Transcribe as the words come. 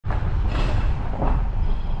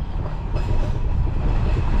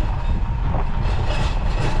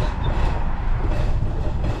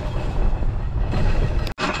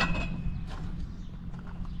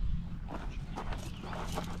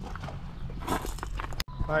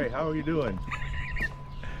Hi, how are you doing?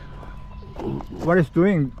 What is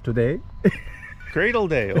doing today? Cradle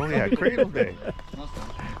Day. Oh yeah, Cradle Day.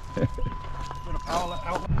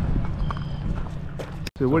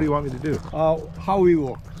 So what do you want me to do? How we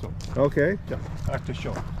walk. So Okay. yeah, I have to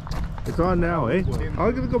show. It's on now, eh?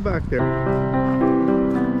 I'm gonna go back there.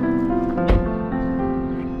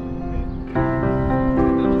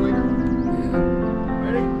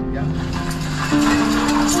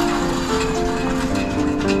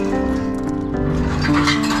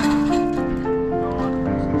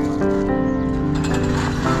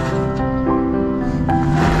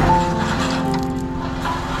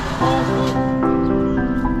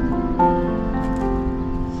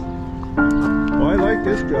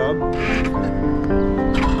 This job.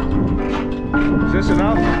 Is this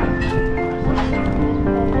enough?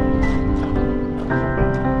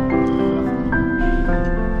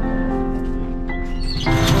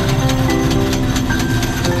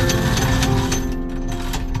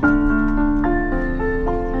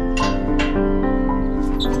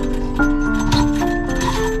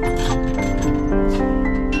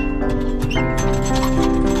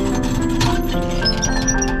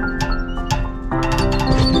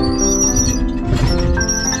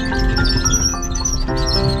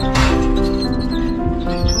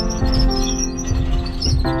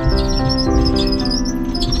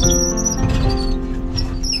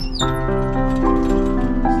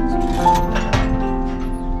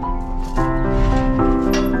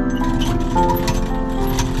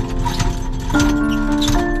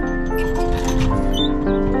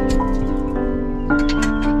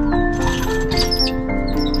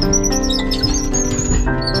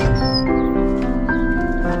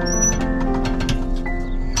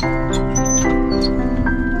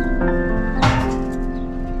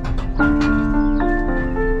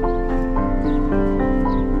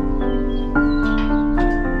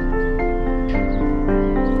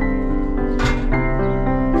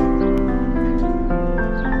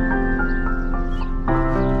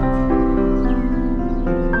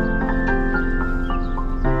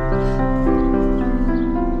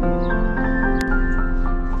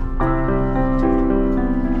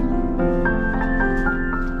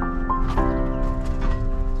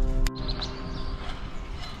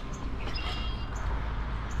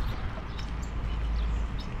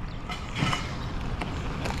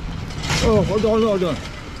 Oh, hold on.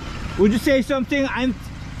 Would you say something? I'm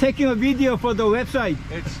taking a video for the website.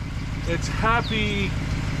 It's happy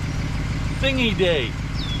thingy day.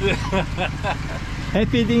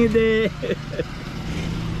 Happy thingy day.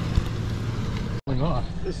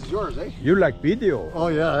 This is yours, eh? You like video? Oh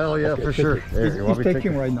yeah, for sure. Here, He's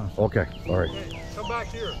taking right now. Okay, all right. Come back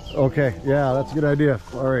here. Okay, yeah, that's a good idea.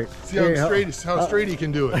 All right. See how straight he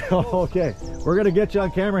can do it. Okay, we're gonna get you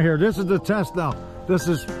on camera here. This is the test now. This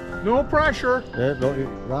is No pressure.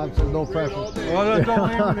 Rob says no pressure. Oh,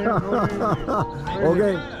 don't aim it here.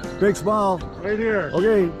 Okay, big smile. Right here.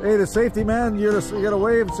 Okay, hey, the safety man, you gotta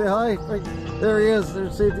wave and say hi. Right, there he is.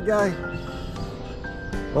 There's the safety guy.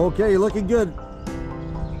 Okay, you're looking good.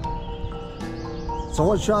 So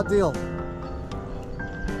one shot deal.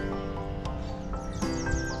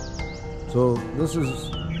 So this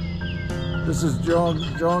is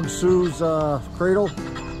Jong Su's cradle.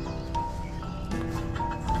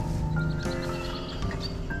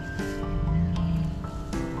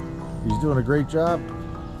 He's doing a great job.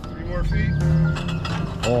 3 more feet.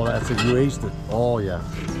 Oh, that's it. You aced it. Oh yeah.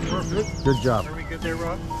 Perfect. Good job. Are we good there,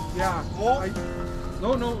 Rob? Yeah.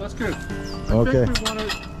 No, that's good. Okay. I think we want to.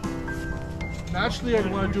 Naturally, I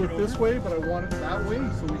want to do it this way, but I want it that way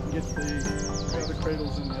so we can get the other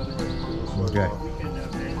cradles in the other way. Okay.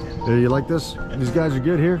 Do you like this? These guys are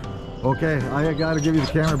good here. Okay, I got to give you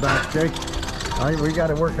the camera back, okay? We got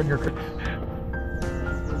to work on your.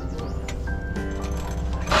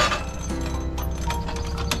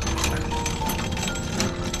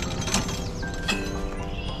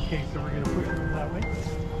 Okay, so we're going to push them that way.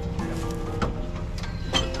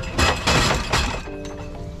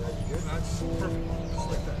 That's perfect. Just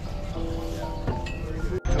like that.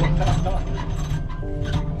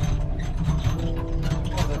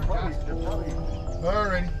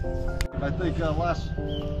 Alrighty. I think last.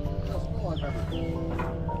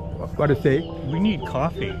 What to say? We need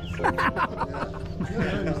coffee.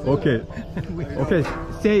 Okay. Okay.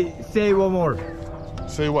 Say one more.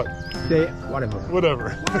 Say what? Say whatever. Whatever.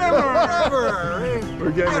 Whatever.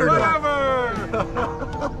 We're getting her done.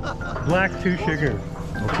 Whatever. Black 2 sugar.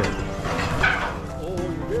 Okay.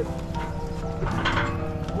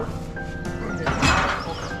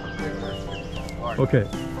 Okay.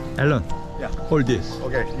 Alan. Yeah. Hold this.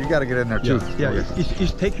 Okay, you got to get in there too. Yeah.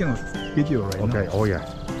 It's taking a video right now. Okay. Oh yeah.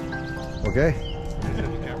 Okay?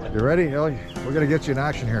 You ready? Oh, we're gonna get you in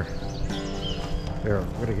action here. Here,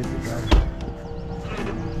 we're gonna get you driving.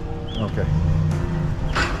 Okay.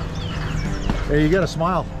 Hey, you gotta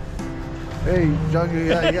smile. Hey, John, you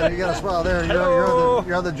gotta smile there.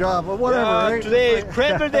 You're on the job. Well, whatever, right? Today is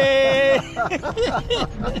Cradle Day.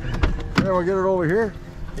 Yeah, we'll get it over here.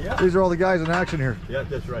 Yeah. These are all the guys in action here. Yeah,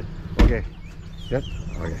 that's right. Okay. Yep.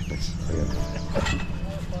 Okay, thanks. Okay.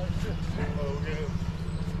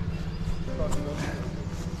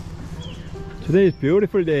 Today is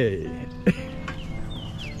beautiful day.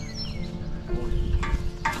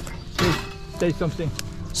 Say something.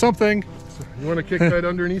 Something. You want to kick that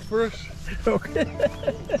underneath for us? Okay.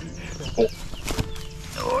 Oh.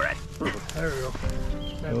 All right. There we go.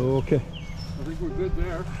 Okay. I think we're good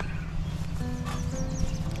there.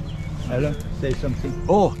 Alan, say something.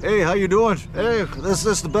 Oh, hey, how you doing? Hey, this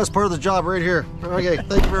is the best part of the job right here. Okay,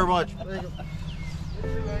 thank you very much. Hopefully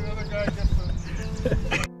that other guy gets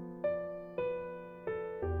the